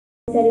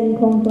Syrian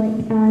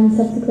conflict and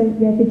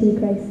subsequent refugee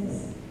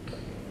crisis.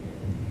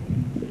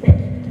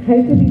 How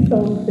do we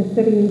solve the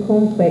Syrian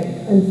conflict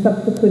and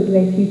subsequent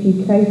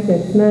refugee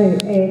crisis? Now,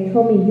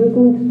 Tommy, you're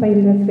going to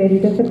find this very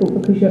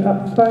difficult because you're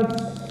up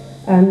first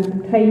and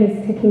time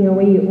is ticking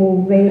away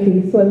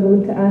already, so I'm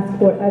going to ask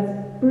for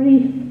as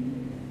brief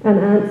an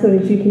answer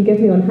as you can give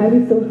me on how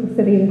we solve the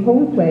Syrian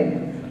conflict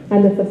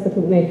and the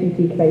subsequent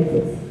refugee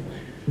crisis.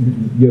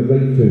 You're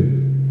right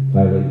to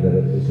highlight that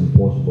it's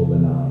impossible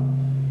in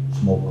a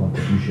small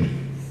contribution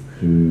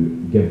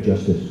to give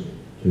justice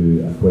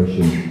to a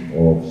question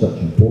of such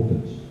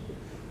importance.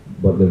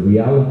 But the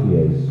reality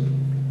is,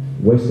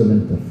 Western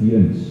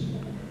interference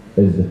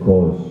is the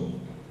cause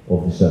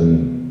of the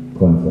Syrian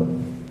conflict.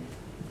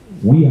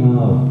 We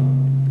have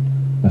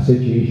a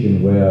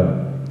situation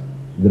where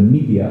the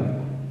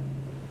media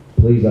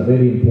plays a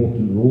very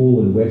important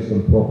role in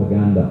Western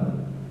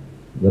propaganda.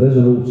 There is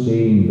an old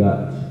saying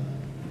that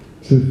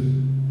truth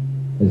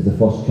is the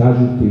first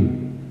casualty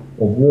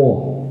of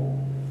war.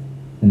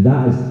 And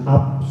that is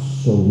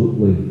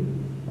absolutely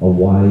a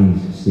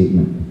wise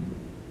statement.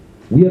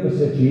 We have a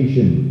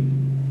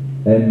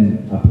situation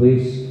in a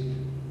place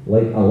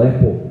like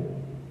Aleppo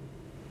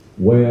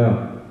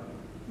where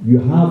you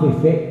have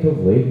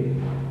effectively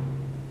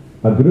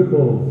a group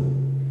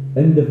of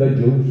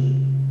individuals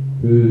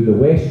who the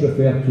West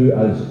refer to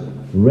as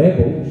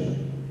rebels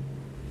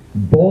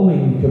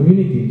bombing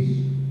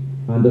communities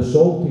and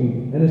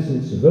assaulting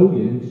innocent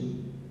civilians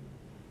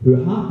who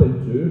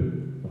happen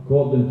to,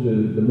 according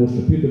to the most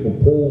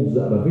reputable polls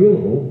that are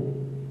available,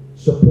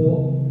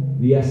 support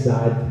the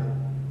Assad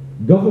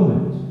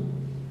government.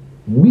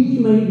 We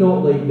might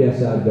not like the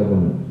Assad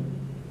government.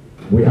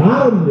 We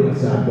harm the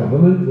Assad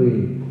government.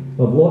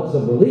 We have lots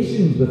of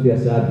relations with the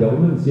Assad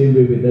government, the same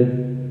way we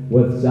did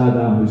with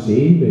Saddam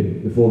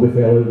Hussein before we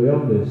fell out with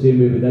him, the same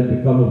way we did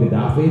with Colonel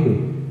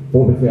Gaddafi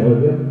before we fell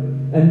out with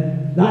him.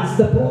 And that's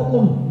the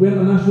problem with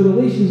international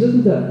relations,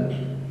 isn't it?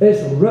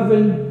 It's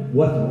riven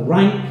with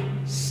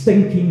rank,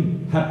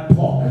 stinking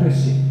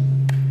hypocrisy.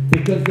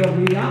 Because the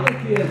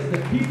reality is the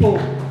people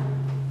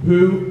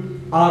who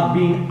are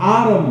being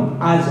armed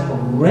as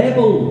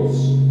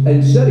rebels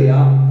in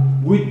Syria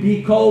would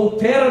be called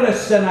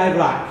terrorists in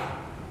Iraq,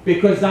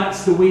 because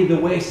that's the way the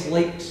West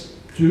likes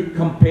to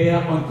compare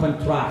and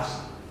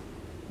contrast.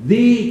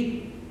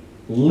 They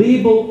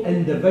label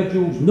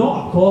individuals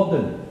not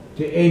according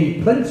to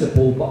any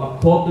principle, but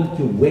according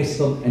to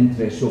Western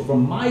interests. So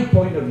from my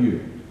point of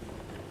view,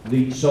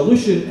 the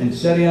solution in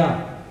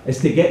Syria is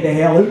to get the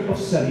hell out of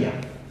Syria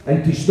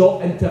and to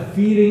stop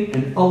interfering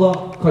in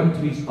other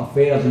countries'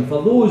 affairs. And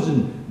for those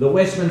in the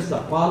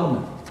Westminster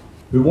Parliament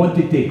who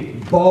wanted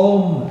to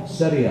bomb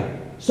Syria,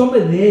 some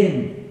of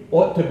them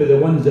ought to be the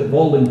ones that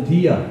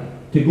volunteer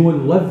to go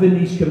and live in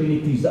these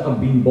communities that are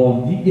being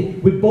bombed.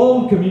 We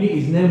bomb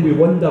communities and then we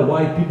wonder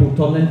why people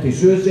turn into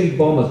suicide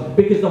bombers,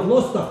 because they've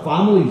lost their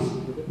families.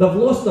 They've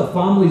lost their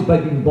families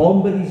by being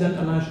bombed by these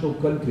international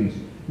countries.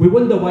 We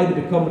wonder why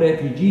they become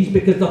refugees,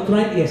 because they're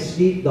trying to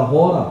escape the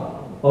horror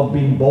of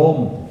being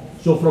bombed.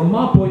 So from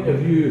my point of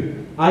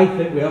view, I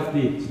think we have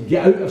to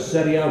get out of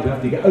Syria, we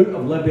have to get out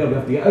of Libya, we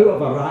have to get out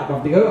of Iraq, we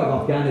have to get out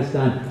of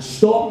Afghanistan,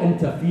 stop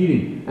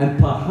interfering, and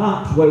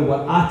perhaps while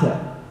we're at it,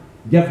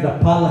 give the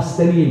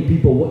Palestinian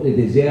people what they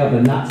deserve,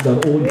 and that's their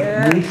own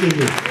nation.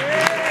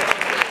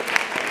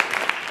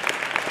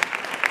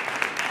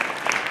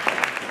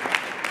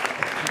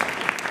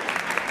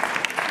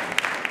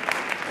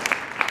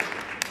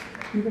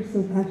 You were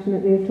so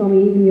passionate there,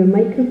 Tommy, even your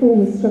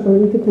microphone was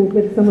struggling to cope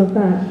with some of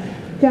that.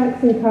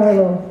 Jackson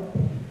Carlow.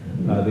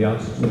 The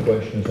answer to the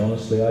question is,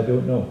 honestly, I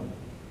don't know.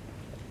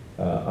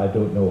 I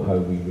don't know how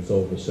we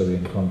resolve the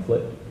Syrian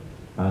conflict,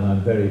 and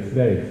I'm very,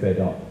 very fed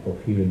up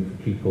of hearing from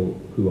people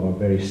who are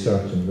very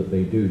certain that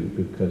they do,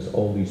 because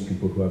all these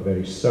people who are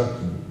very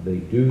certain they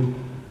do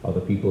are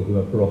the people who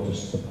have brought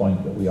us to the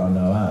point that we are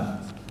now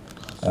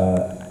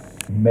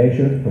at.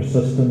 Measured,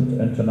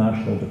 persistent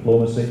international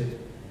diplomacy,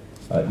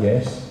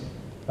 yes.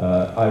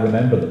 I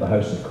remember that the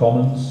House of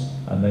Commons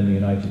and then the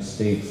United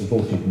States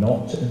voted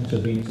not to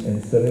intervene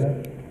in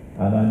Syria,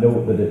 and I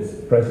know that it's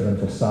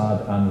President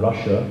Assad and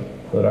Russia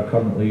that are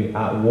currently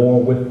at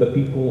war with the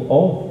people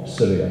of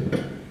Syria.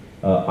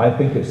 I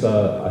think it's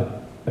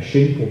a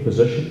shameful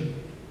position.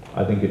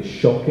 I think it's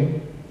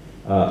shocking,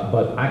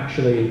 but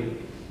actually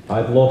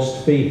I've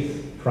lost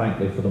faith,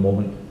 frankly, for the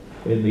moment,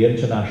 in the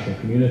international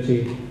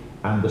community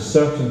and the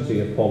certainty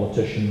of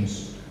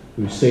politicians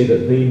who say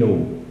that they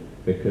know,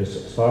 because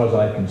as far as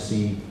I can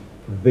see,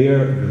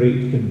 their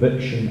great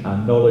conviction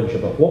and knowledge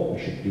about what we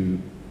should do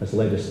has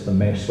led us to the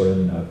mess we're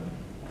in now.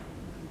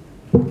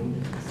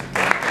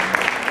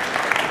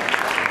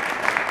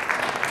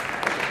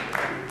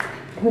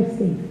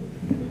 Kirsty.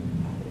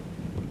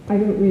 I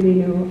don't really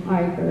know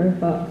either,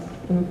 but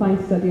I'm applying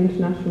to study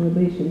international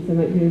relations. I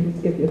might be able to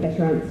give you a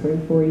better answer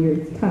in 4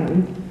 years'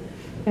 time.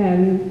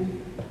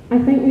 I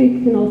think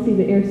we can all see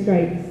that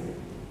airstrikes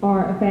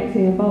are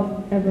affecting,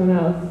 above everyone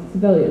else,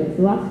 civilians.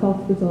 The last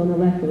hospital in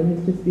Aleppo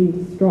has just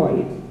been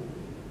destroyed.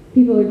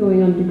 People are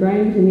going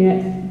underground, and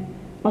yet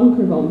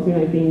bunker bombs are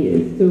now being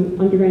used, so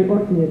underground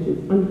orphanages,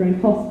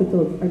 underground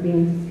hospitals are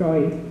being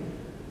destroyed.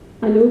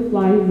 A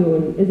no-fly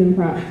zone is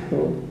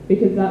impractical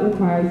because that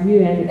requires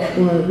UN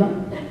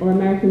or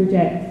American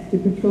jets to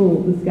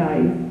patrol the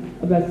skies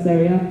above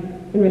Syria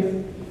and risk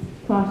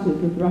clashes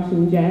with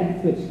Russian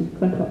jets, which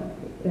could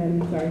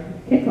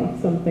kick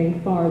off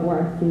something far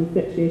worse than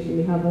the situation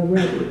we have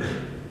already.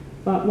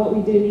 But what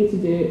we do need to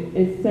do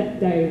is sit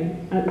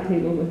down at the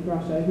table with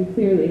Russia, who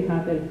clearly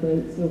have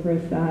influence over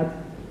Assad,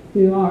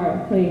 who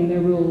are playing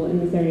their role in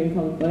the Syrian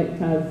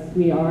conflict as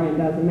we are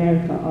and as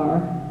America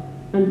are,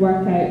 and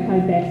work out how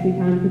best we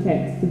can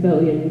protect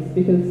civilians,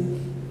 because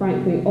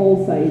frankly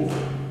all sides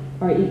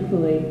are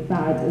equally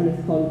bad in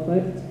this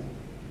conflict.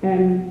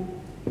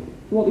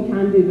 What we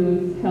can do though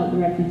is help the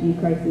refugee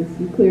crisis.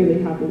 We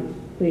clearly haven't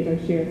played our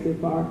share so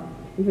far.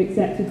 We've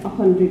accepted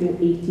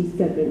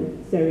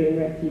 187 Syrian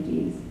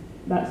refugees.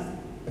 That's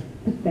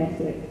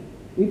pathetic.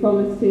 We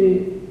promised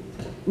to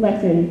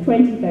let in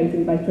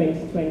 20,000 by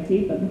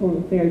 2020, but the Home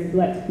Affairs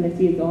Select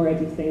Committee is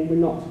already saying we're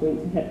not going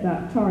to hit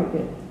that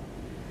target.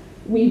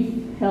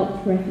 We've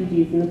helped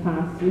refugees in the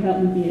past. We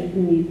helped the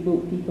Vietnamese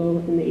boat people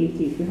in the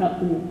 80s. We helped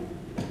them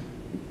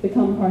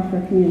become part of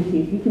our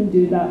communities. We can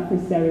do that for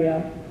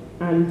Syria,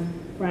 and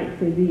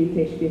frankly, the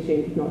UK should be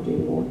ashamed of not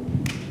doing more.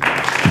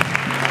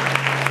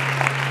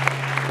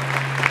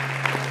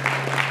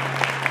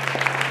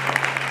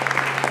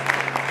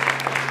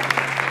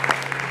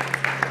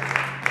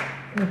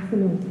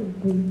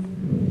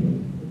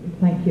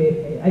 Thank you.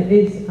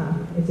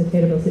 It's a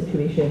terrible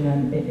situation,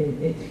 and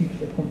it's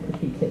hugely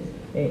complicated.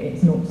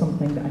 It's not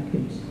something that I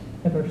could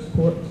ever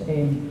support.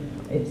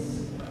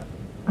 It's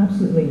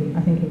absolutely,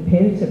 I think,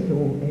 imperative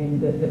though,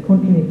 that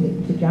contrary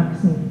to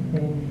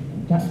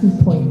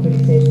Jackson's point, where he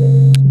said that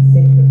he's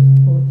sick of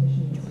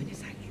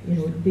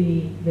politicians, they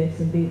this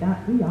and they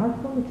that. We are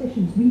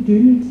politicians. We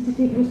do need to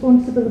take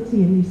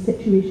responsibility in these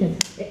situations.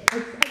 It's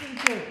every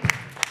job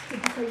to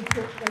decide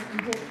what's right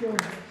and what's wrong.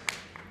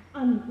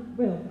 And,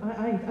 well,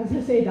 as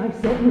I said, I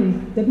certainly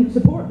didn't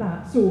support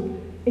that. So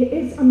it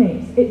is a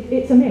mess.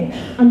 It's a mess.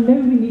 And now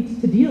we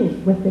need to deal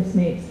with this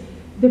mess.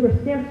 There were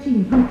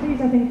 13 countries,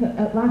 I think,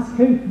 at last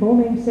count,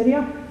 bombing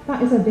Syria.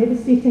 That is a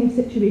devastating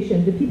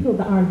situation. The people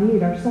that are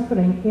there are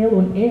suffering hell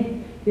on earth.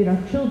 There are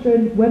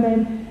children,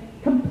 women,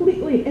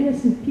 completely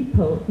innocent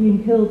people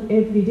being killed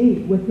every day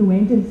with no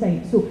end in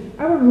sight. So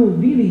our role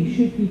really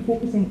should be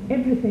focusing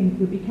everything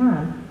that we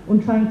can on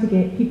trying to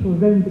get people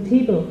around the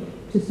table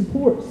to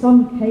support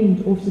some kind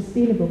of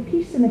sustainable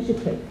peace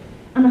initiative.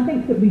 And I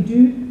think that we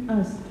do,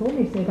 as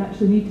Tommy said,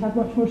 actually need to have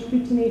much more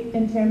scrutiny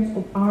in terms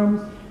of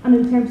arms and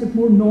in terms of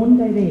more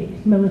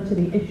non-direct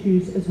military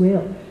issues as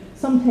well.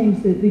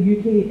 Sometimes the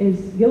UK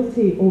is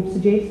guilty of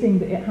suggesting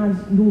that it has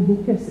no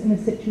locus in a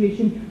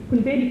situation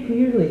when very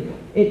clearly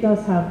it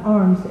does have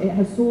arms, it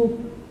has sole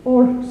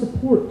or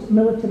support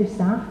military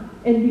staff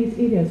in these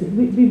areas.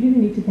 We really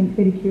need to think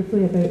very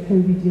carefully about how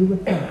we deal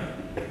with that.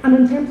 And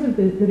in terms of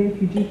the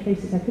refugee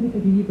crisis, I couldn't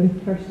agree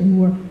with Kirsten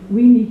more.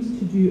 We need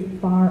to do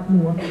far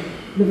more.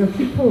 There are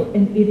people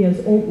in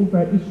areas all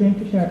over East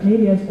Renfrewshire and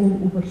areas all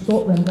over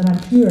Scotland, and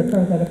I'm sure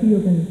further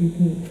afield in the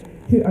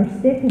UK, who are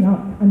stepping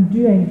up and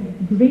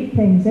doing great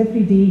things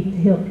every day to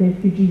help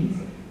refugees.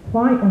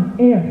 Why on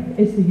earth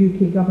is the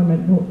UK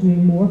government not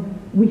doing more?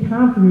 We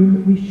have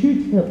room, we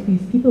should help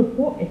these people.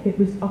 What if it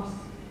was us?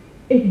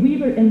 If we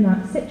were in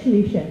that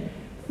situation,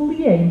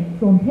 fleeing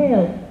from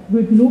hell,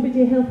 would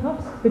nobody help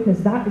us?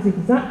 Because that is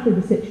exactly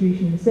the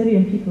situation the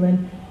Syrian people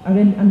are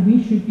in, and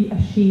we should be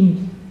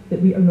ashamed that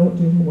we are not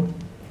doing more.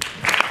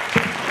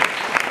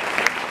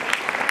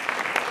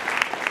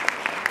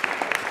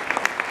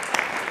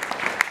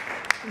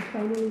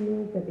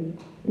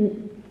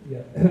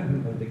 Yeah, I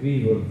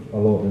agree with a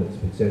lot that's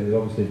been said. There's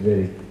obviously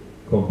very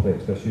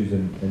complex issues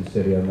in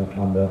Syria,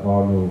 and there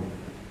are no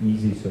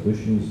easy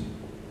solutions.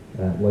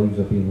 Lives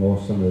are being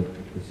lost. Some of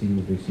the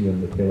scenes we see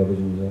on the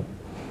televisions are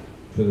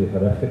truly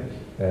horrific.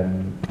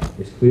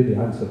 It's clear the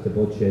answer to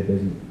bloodshed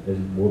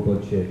isn't more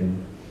bloodshed,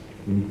 and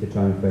we need to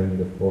try and find,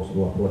 if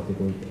possible, a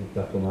political and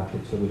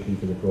diplomatic solution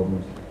to the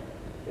problems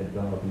that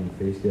are being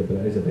faced there. But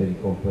it is a very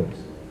complex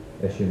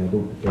issue, and I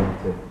don't pretend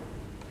to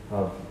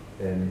have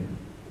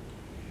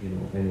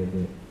any of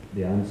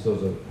the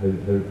answers of how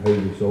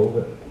we solve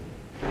it.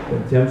 But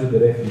in terms of the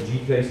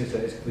refugee crisis,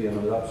 it is clear, and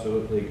I would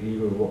absolutely agree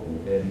with what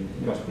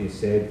Kirsty has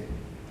said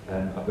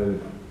about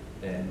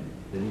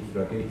the need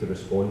for a greater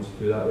response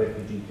to that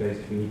refugee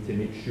crisis. We need to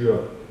make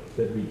sure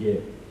that we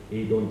get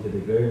aid onto the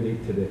ground,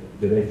 aid to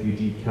the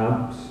refugee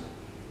camps,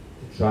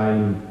 to try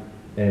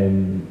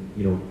and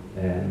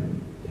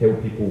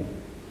help people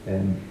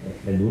in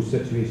those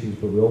situations.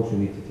 But we also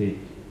need to take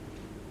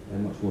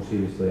much more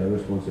seriously our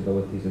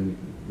responsibilities, and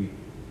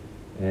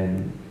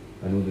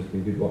I know there's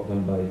been good work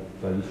done by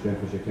East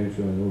Renfrewshire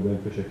Council, and I know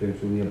Renfrewshire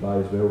Council nearby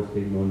as well is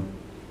taking on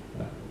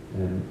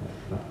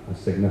a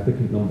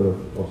significant number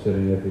of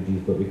Syrian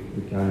refugees, but we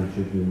can and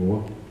should do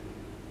more.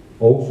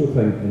 Also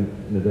think,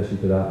 in addition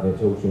to that,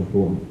 it's also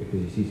important because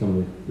you see some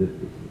of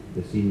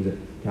the scenes at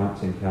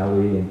camps in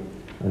Calais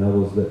and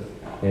others that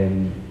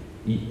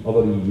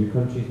other EU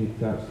countries need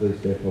to actually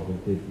step up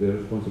and take their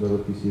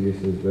responsibility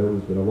seriously as well.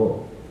 There's been a lot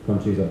of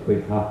countries that are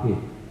quite happy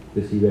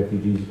to see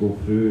refugees go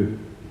through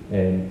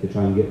to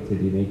try and get to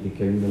the United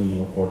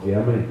Kingdom or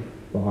Germany,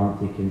 but aren't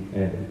taking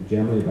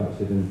Germany have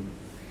actually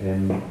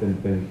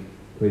been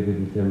quite good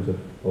in terms of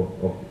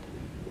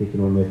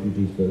taking on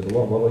refugees. But there's a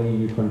lot of other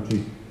EU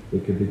countries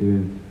that could be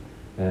doing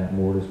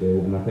more as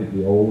well, and I think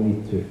we all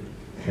need to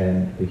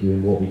be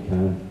doing what we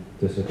can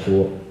to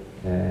support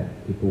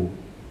people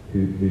who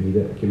need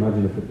it. I can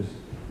imagine if it was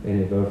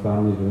any of our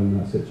families were in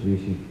that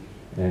situation,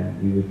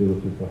 we would be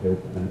looking for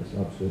help, and it's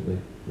absolutely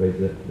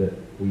right that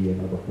we and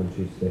other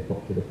countries step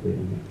up to the plate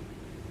on that.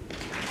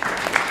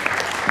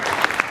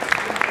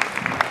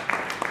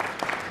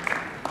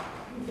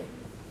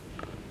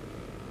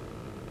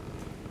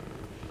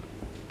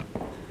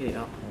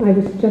 I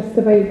was just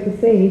about to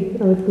say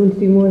I was going to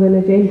do more than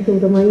a gentle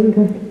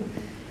reminder.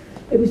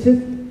 It was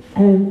just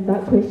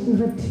that question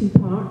had two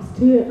parts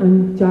to it,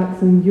 and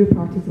Jackson, your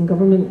party's in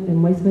government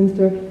in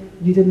Westminster,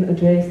 you didn't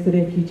address the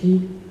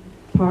refugee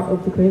part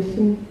of the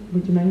question.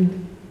 Would you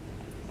mind?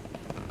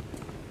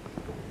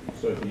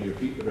 So can you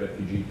repeat the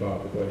refugee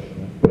part of the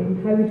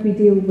question? How would we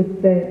deal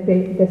with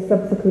the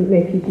subsequent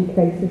refugee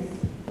crisis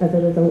as a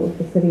result of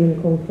the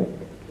Syrian conflict?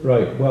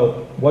 Right,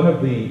 well, one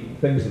of the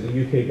things that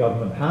the UK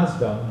government has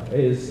done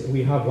is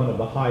we have one of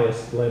the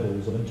highest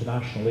levels of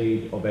international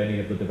aid of any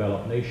of the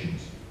developed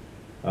nations.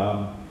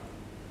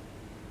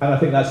 And I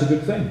think that's a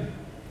good thing.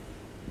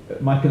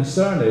 My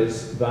concern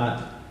is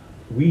that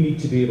we need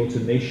to be able to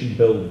nation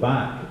build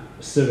back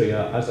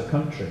Syria as a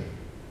country.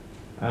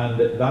 And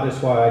that is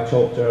why I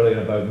talked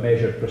earlier about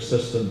measured,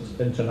 persistent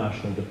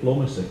international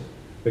diplomacy.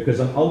 Because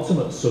an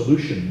ultimate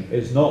solution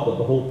is not that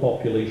the whole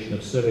population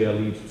of Syria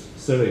leaves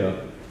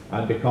Syria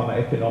and become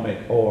economic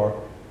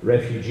or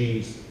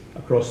refugees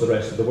across the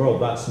rest of the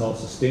world. That's not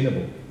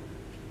sustainable.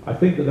 I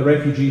think that the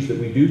refugees that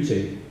we do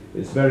take,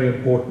 it's very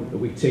important that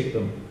we take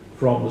them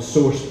from the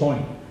source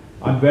point.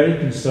 I'm very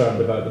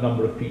concerned about the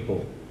number of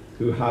people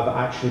who have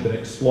actually been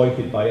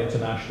exploited by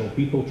international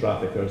people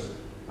traffickers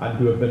and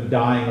who have been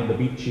dying on the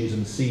beaches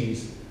and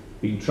seas,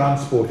 being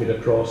transported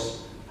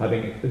across,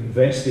 having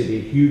invested a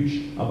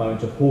huge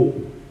amount of hope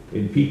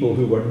in people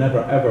who were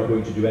never ever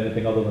going to do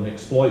anything other than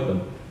exploit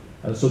them.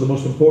 And so the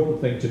most important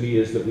thing to me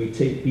is that we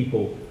take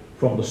people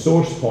from the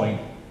source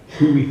point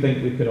who we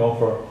think we can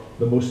offer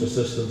the most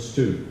assistance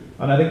to.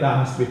 And I think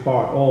that has to be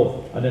part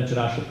of an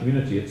international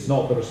community. It's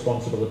not the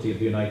responsibility of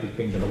the United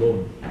Kingdom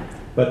alone.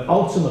 But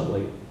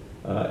ultimately,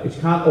 it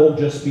can't all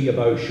just be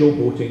about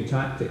showboating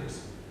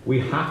tactics. We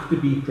have to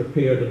be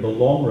prepared in the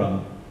long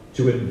run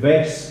to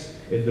invest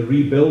in the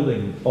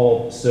rebuilding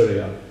of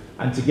Syria.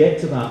 And to get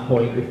to that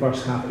point, we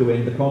first have to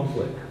end the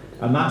conflict.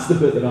 And that's the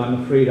bit that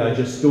I'm afraid I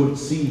just don't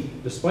see.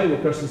 Despite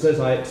what Kirsten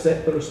says, I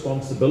accept the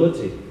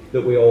responsibility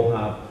that we all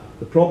have.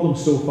 The problem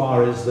so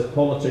far is that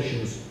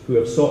politicians who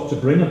have sought to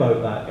bring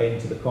about that end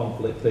to the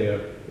conflict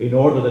there, in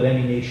order that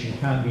any nation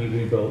can be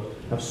rebuilt,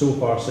 have so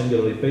far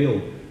singularly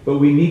failed. But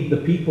we need the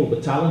people, the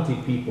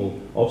talented people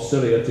of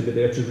Syria to be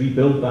there to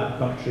rebuild that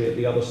country at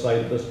the other side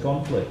of this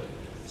conflict.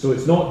 So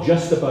it's not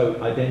just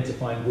about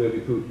identifying where we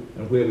put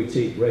and where we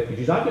take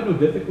refugees. I've got no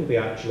difficulty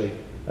actually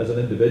as an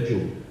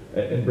individual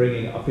in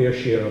bringing a fair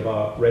share of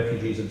our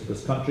refugees into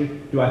this country.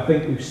 Do I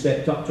think we've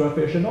stepped up to our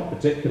fair share? Not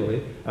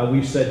particularly, and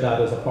we've said that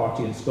as a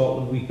party in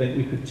Scotland, we think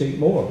we could take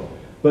more.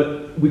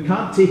 But we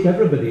can't take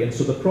everybody, and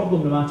so the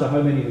problem, no matter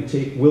how many we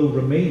take, will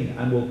remain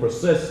and will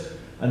persist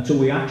until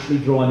we actually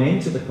draw an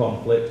end to the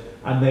conflict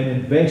and then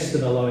invest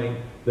in allowing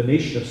the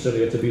nation of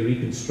Syria to be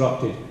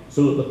reconstructed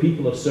so that the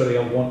people of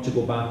Syria want to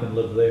go back and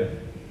live there.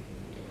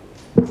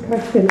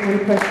 Kirsten,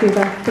 and Kirsty have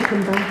asked to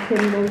come back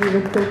in while you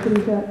were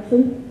talking,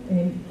 Jackson.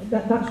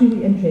 That's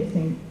really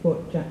interesting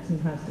what Jackson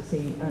has to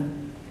say,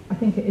 and I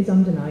think it is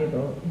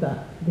undeniable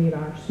that there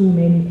are so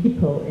many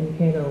people in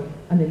peril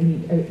and in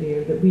need out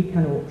there that we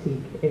cannot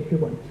take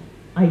everyone.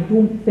 I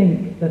don't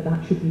think that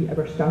that should be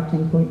our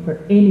starting point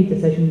for any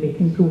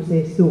decision-making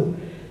process, though.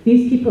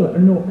 These people are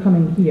not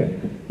coming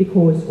here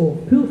because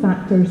of pull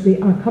factors, they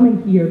are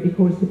coming here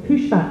because the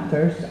push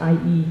factors,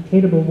 i.e.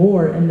 terrible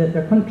war in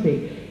their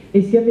country,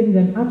 is giving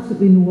them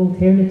absolutely no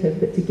alternative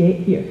but to get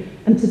here.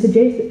 And to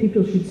suggest that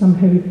people should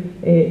somehow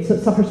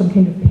suffer some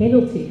kind of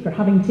penalty for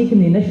having taken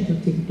the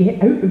initiative to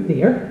get out of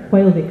there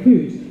while they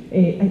could,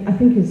 I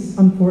think is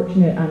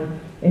unfortunate,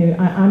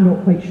 and I'm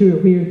not quite sure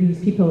where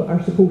these people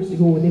are supposed to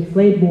go. They've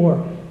fled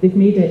war, they've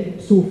made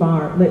it so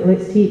far,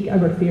 let's take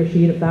our fair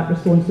share of that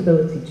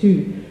responsibility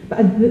too.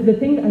 But the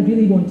thing that I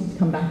really wanted to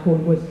come back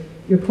on was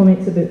your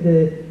comments about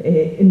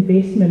the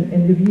investment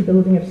in the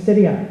rebuilding of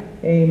Syria.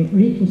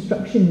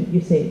 Reconstruction,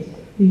 you said.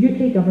 The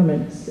UK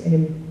government's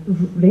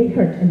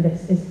record in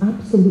this is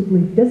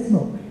absolutely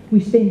dismal. We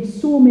spend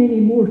so many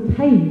more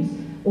times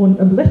on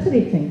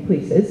obliterating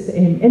places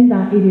in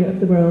that area of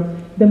the world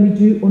than we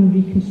do on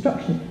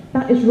reconstruction.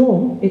 That is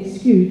wrong, it's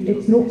skewed,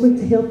 it's not going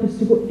to help us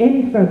to go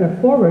any further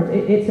forward.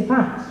 It's a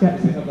fact,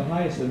 Jackson. We have the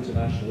highest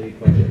international aid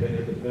budget of any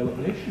of the developed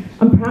nations.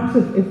 And perhaps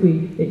if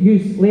we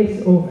use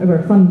less of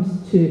our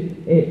funds to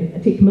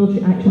take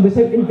military action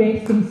without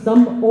investing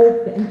some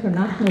of the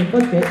international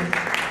budget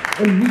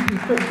in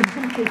reconstructing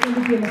countries, then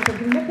we'd be in a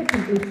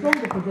significantly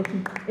stronger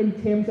position in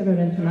terms of our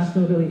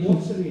international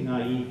relations. Watery,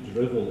 naive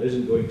drivel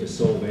isn't going to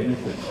solve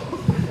anything.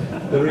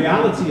 The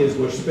reality is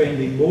we're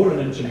spending more on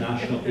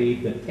international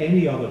aid than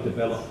any other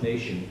developed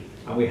nation,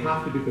 and we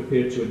have to be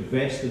prepared to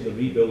invest in the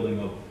rebuilding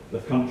of the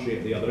country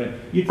at the other end.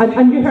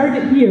 And you heard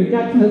it here,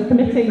 Jackson is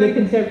committing the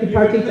Conservative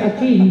Party to a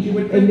change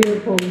in their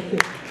policy.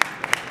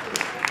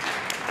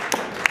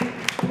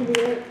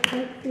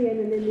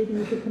 And then maybe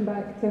you could come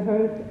back to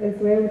her as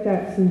well,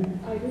 Jackson.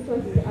 I just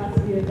wanted to ask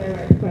you a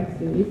direct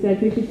question. You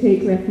said we should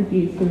take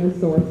refugees from the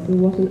source, so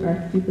what on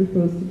earth do you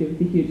propose to do with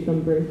the huge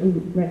numbers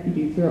of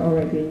refugees who are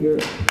already in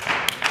Europe?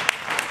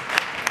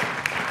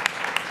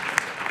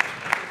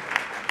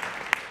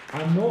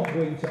 I'm not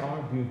going to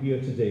argue here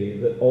today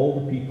that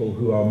all the people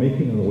who are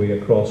making their way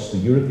across the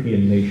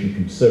European nation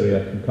from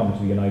Syria can come to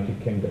the United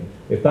Kingdom.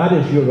 If that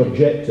is your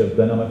objective,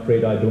 then I'm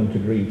afraid I don't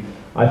agree.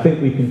 I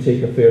think we can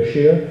take a fair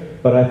share,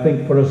 but I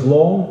think for as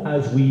long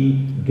as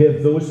we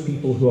give those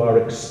people who are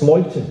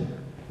exploiting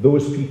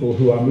those people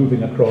who are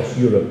moving across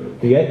Europe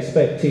the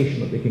expectation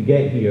that they can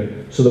get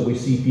here so that we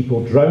see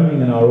people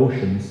drowning in our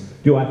oceans,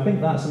 do I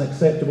think that's an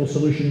acceptable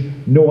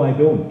solution? No, I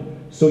don't.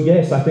 So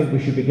yes, I think we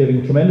should be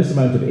giving a tremendous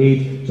amount of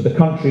aid to the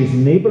countries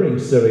neighbouring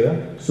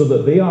Syria so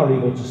that they are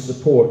able to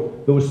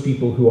support those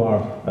people who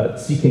are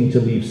seeking to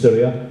leave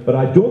Syria. But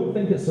I don't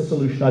think it's a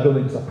solution, I don't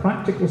think it's a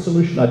practical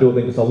solution, I don't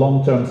think it's a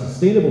long-term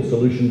sustainable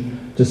solution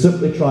to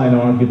simply try and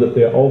argue that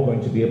they're all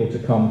going to be able to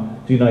come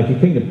to the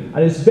United Kingdom.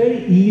 And it's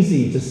very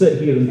easy to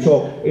sit here and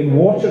talk in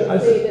water. I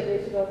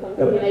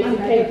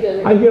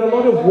hear a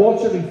lot of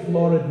watery,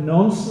 florid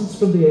nonsense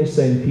from the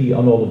SNP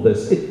on all of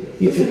this.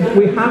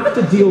 We have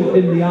to deal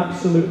in the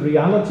absolute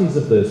realities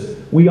of this.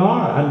 We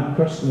are, and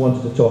Kirsten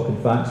wanted to talk in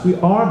facts, we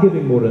are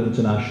giving more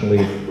international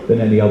aid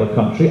than any other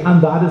country,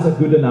 and that is a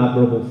good and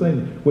admirable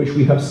thing, which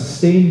we have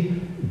sustained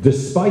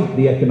despite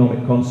the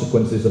economic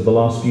consequences of the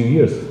last few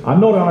years.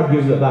 I'm not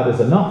arguing that that is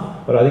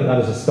enough, but I think that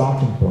is a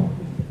starting point.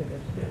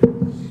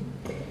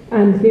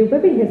 And Neil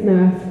Bibby has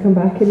now asked to come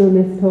back in on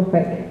this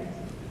topic.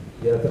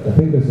 Yeah, I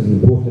think this is an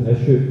important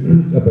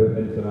issue about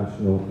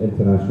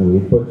international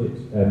aid budgets.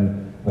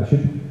 I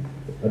should,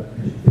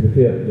 to be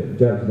fair,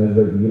 Jackson is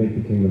right, the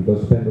United Kingdom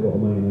does spend a lot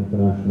of money on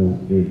international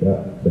aid,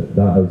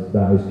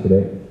 that is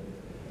correct.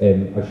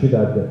 I should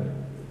add that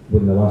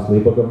when the last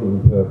Labour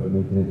government was in power from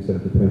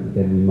 1997 to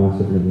 2010, we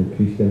massively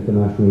increased the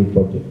international aid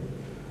budget.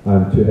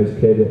 And to his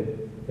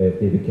credit,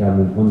 David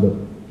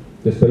Cameron,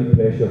 despite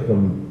pressure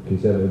from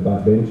Conservative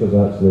backbenchers,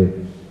 actually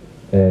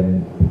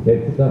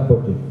protected that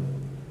budget.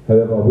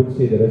 However, I would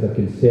say there is a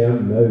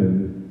concern now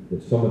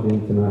that some of the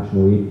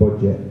international aid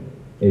budget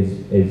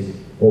is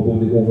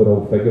although the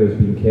overall figure is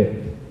being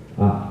kept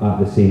at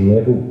the same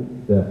level,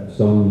 that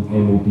some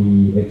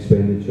MOD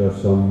expenditure,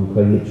 some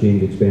climate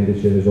change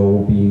expenditure is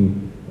all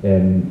being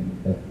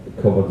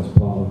covered as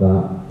part of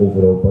that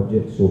overall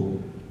budget. So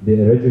the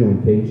original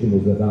intention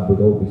was that that would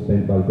all be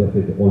spent by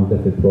on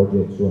different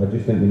projects. So I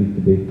just think we need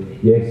to be,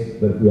 yes,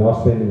 that we are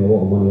spending a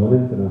lot of money on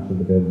international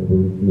development, but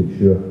we need to make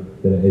sure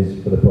that it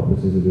is for the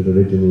purposes it was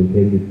originally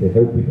intended, to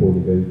help people on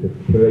the ground, to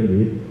provide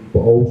aid, but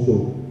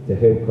also to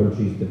help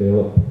countries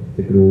develop,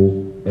 to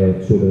grow,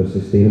 so there is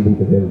sustainable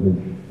development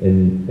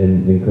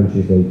in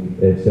countries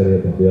like Syria,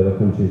 but the other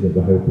countries that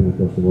we're helping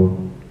across the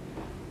world.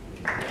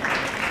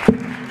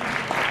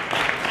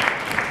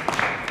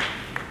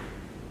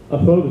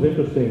 I thought it was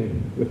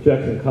interesting with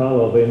Jackson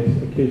Carlisle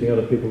then accusing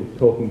other people of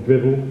talking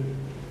drivel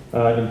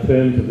in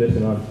terms of this,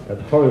 and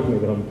it horrors me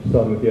that I'm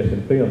starting with the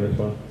SNP on this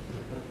one.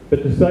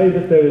 But to say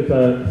that there is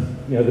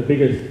the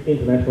biggest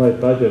international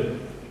aid budget,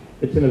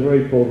 it's in a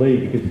very poor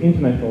league, because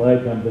international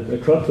aid numbers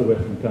across the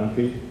Western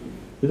countries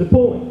is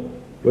appalling,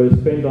 whereas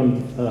spend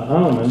on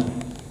armament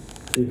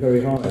is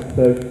very high.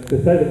 So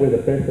to say that we're the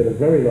best at a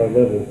very low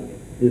level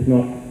is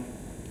not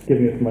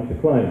giving us much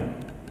acclaim.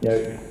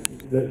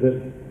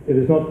 It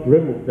is not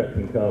drivel,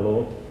 Jackson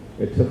Carlisle,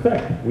 it's a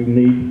fact. We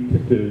need to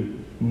do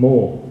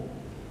more.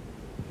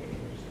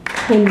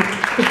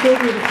 Before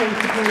we return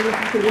to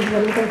Congress, there was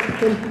one of us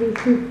to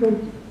introduce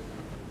from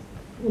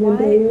the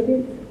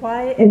audience.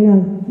 Why in a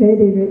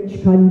very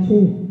rich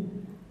country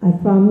are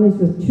families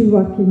with 2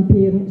 working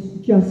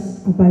parents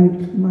just about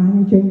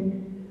managing?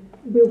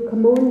 We'll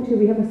come on to,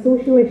 we have a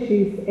social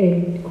issues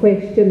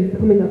question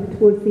coming up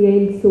towards the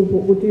end, so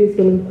what we'll do is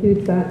we'll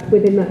include that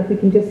within that, if we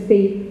can just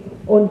stay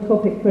on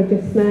topic for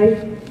just now.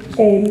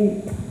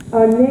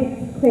 Our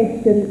next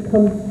question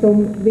comes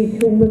from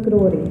Rachel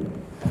McGrory.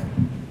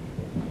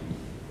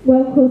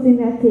 Will closing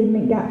the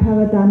attainment gap have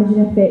a damaging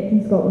effect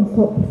in Scotland's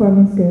top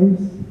performing schools?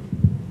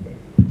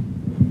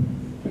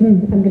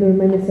 I'm going to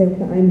remind myself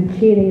that I'm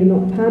chairing and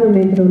not a panel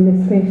member on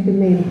this question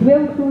then.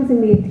 Will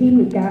closing the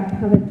attainment gap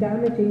have a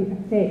damaging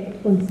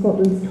effect on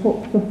Scotland's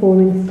top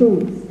performing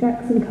schools?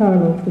 Jackson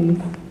Carlisle,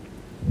 please.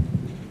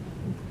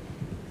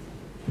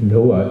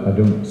 No, I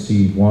don't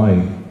see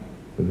why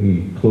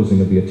the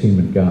closing of the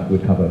attainment gap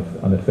would have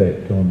an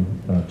effect on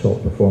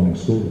top performing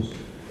schools.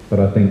 But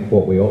I think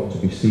what we ought to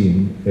be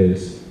seeing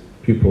is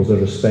pupils,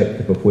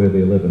 irrespective of where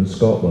they live in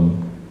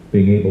Scotland,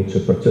 being able to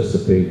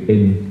participate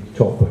in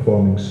top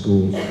performing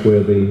schools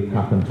where they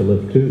happen to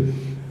live too.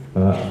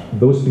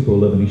 Those people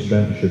who live in East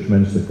Renfrewshire are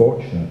tremendously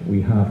fortunate.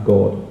 We have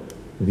got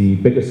the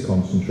biggest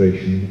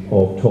concentration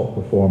of top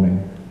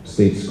performing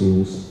state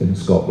schools in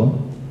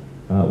Scotland.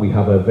 We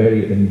have a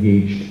very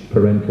engaged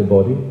parental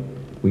body.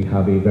 We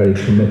have a very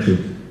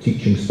committed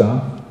teaching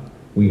staff.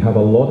 We have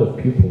a lot of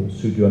pupils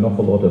who do an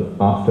awful lot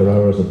of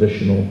after-hours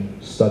additional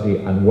study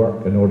and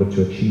work in order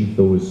to achieve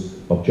those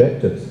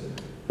objectives.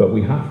 But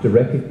we have to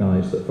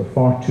recognise that for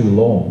far too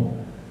long,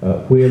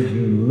 where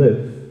you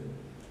live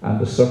and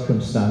the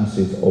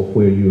circumstances of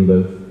where you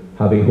live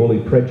have a wholly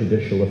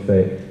prejudicial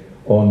effect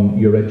on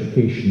your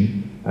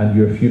education and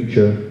your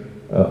future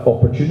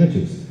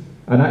opportunities.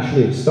 And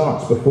actually it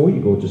starts before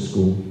you go to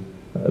school,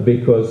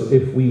 because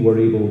if we were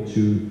able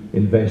to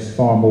invest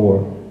far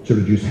more to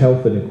reduce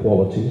health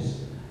inequalities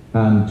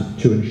and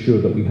to ensure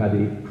that we had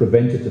a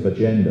preventative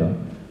agenda,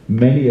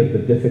 many of the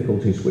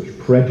difficulties which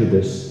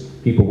prejudice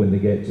people when they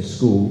get to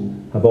school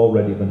have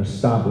already been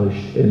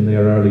established in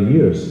their early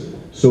years.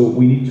 So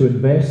we need to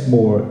invest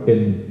more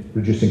in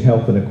reducing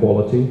health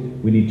inequality.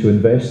 We need to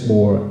invest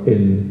more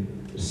in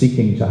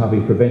seeking to have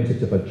a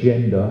preventative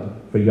agenda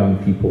for young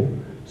people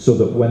so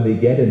that when they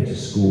get into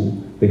school,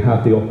 they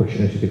have the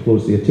opportunity to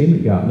close the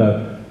attainment gap.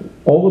 Now,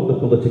 all of the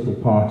political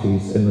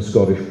parties in the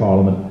Scottish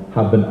Parliament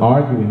have been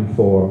arguing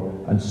for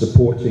and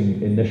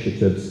supporting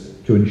initiatives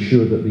to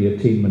ensure that the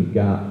attainment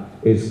gap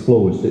is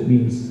closed. It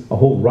means a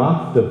whole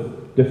raft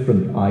of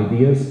different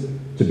ideas.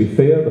 To be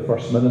fair, the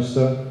First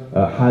Minister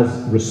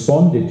has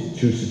responded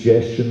to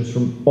suggestions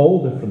from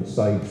all different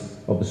sides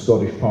of the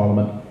Scottish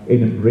Parliament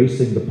in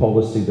embracing the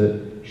policy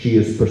that she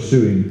is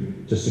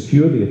pursuing to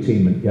secure the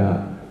attainment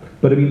gap.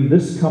 But I mean,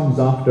 this comes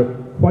after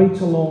quite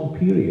a long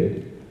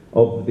period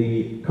of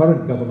the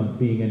current government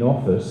being in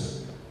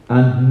office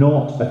and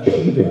not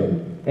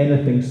achieving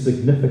anything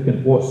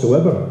significant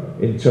whatsoever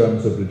in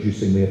terms of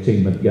reducing the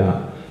attainment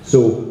gap.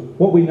 So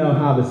what we now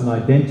have is an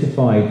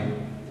identified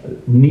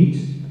need.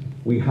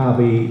 We have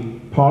a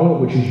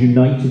Parliament which is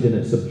united in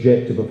its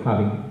objective of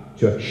having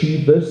to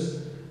achieve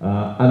this,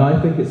 and I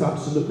think it's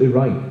absolutely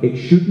right. It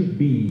shouldn't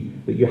be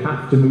that you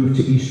have to move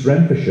to East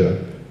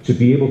Renfrewshire to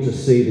be able to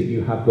say that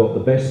you have got the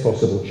best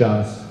possible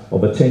chance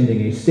of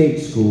attending a state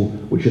school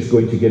which is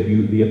going to give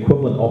you the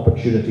equivalent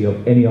opportunity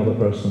of any other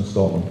person in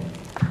Scotland.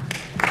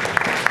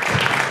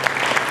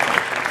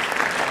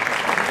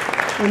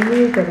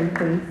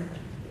 Please.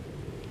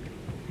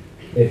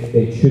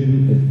 It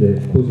shouldn't, the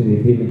closing the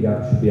attainment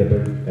gap should be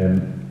about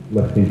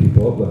lifting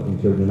people up,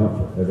 lifting children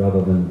up,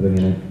 rather than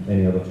bringing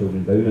any other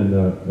children down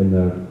in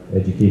their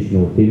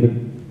educational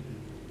attainment.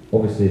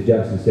 Obviously, as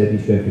Jackson said,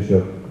 East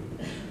Renfrewshire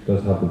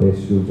does have the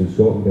best schools in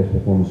Scotland, best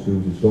performing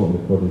schools in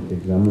Scotland according to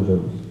exam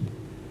results.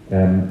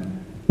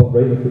 But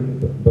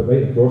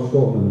right across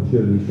Scotland, I'm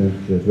sure in East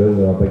Renfrewshire as well,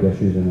 there are big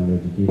issues in our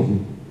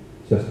education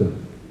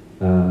system.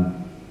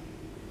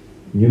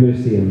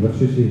 Numeracy and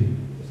literacy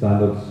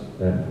standards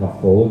have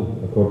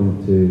fallen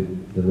according to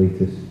the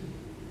latest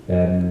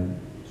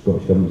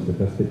Scottish Government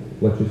statistics.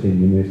 Literacy and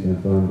numeracy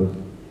standards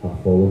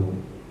have fallen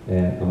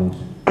amongst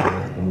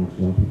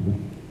young people,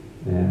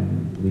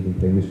 leaving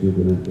primary school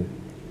going into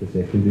the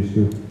secondary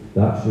school.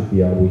 That should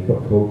be our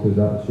wake-up call to us.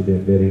 That should be a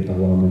very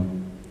alarming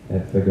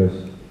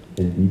figures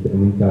indeed.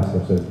 And we can ask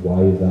ourselves,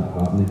 why is that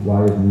happening?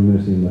 Why is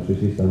numeracy and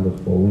literacy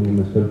standards falling in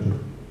this country?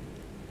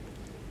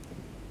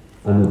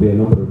 And there'll be a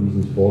number of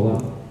reasons for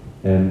that.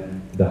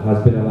 There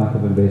has been a lack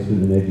of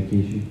investment in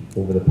education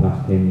over the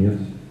past 10 years.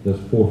 There's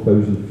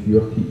 4,000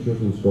 fewer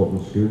teachers in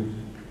Scotland's schools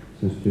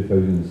since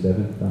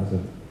 2007. That's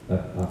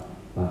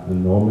an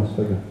enormous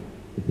figure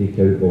to take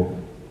out of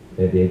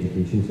the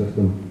education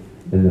system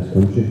in this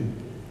country.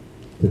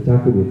 To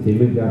tackle the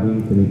attainment gap, we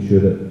need to make sure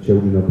that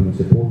children are being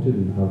supported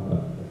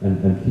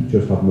and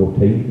teachers have more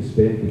time to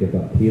spend to give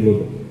that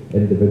tailored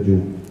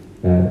individual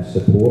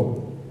support.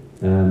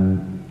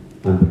 And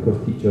because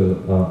teachers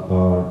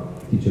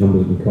teacher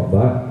numbers have been cut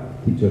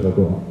back, teachers have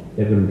got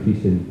ever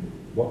increasing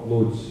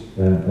workloads,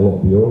 a lot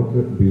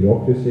of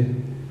bureaucracy,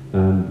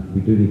 and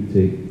we do need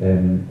to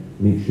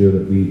make sure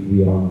that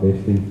we are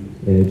investing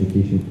in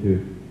education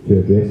to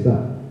address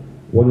that.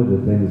 One of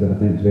the things that I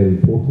think is very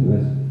important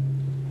is,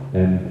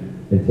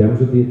 in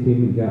terms of the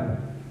attainment gap,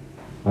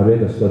 I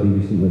read a study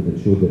recently that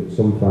showed that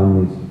some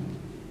families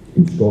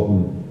in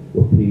Scotland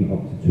were paying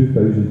up to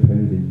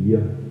 £2,000 a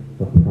year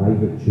for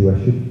private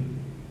tuition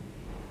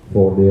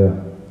for their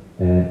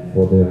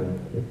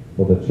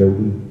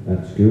children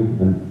at school,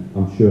 and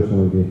I'm sure some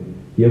of you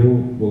here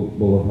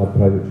will have had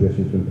private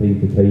tuition from time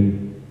to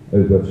time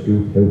out of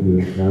school to help you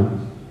with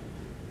exams.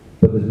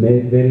 But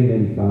there's very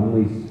many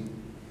families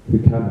who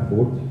can't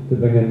afford to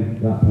bring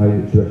in that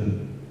private tuition.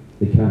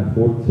 They can't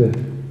afford to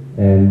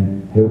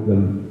help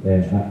them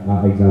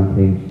at exam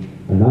time,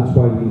 and that's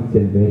why we need to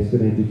invest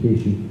in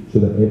education so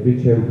that every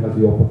child has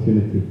the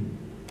opportunity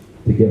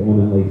to get on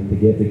in life, to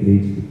get the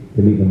grades,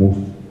 to make the most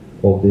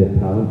of their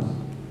talents.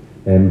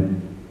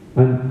 And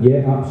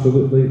yeah,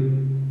 absolutely,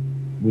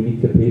 we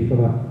need to pay for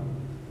that.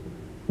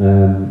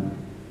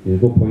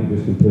 There's no point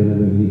just complaining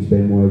that we need to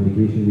spend more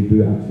education. We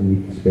do actually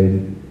need to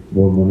spend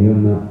more money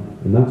on that,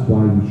 and that's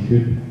why we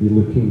should be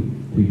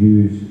looking to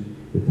use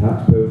the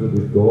tax powers that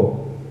we've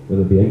got,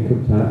 whether it be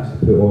income tax,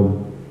 to put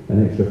on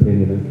an extra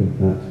penny of income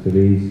tax to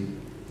raise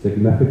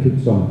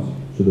significant sums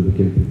so that we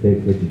can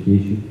protect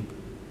education,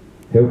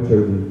 help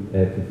children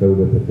fulfil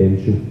their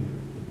potential.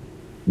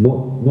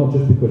 Not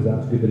just because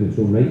that's good in its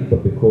own right,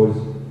 but because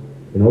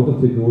in order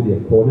to grow the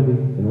economy,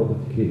 in order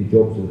to create the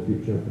jobs of the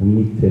future, we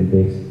need to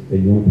invest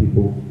in young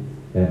people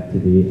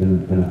today.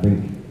 And I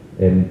think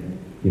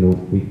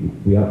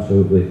we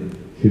absolutely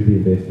should be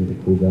investing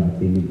to close that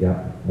attainment gap,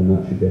 and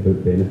that should be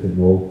about benefiting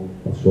all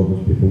of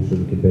Scotland's people so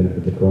we can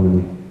benefit the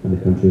economy and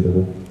the country as a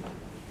whole.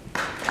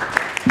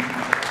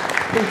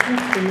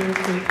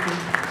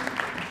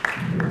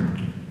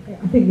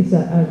 I think it's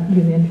a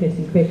really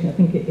interesting question. I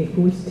think it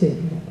goes to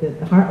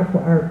the heart of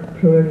what our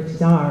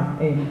priorities are.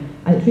 And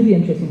it's really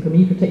interesting for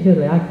me,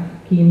 particularly. I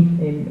came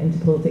into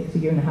politics a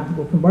year and a half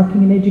ago from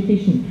working in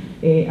education,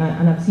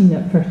 and I've seen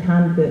that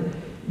firsthand, the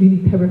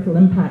really powerful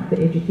impact that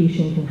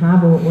education can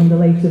have on the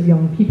lives of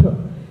young people.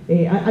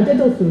 I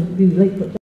did also really like what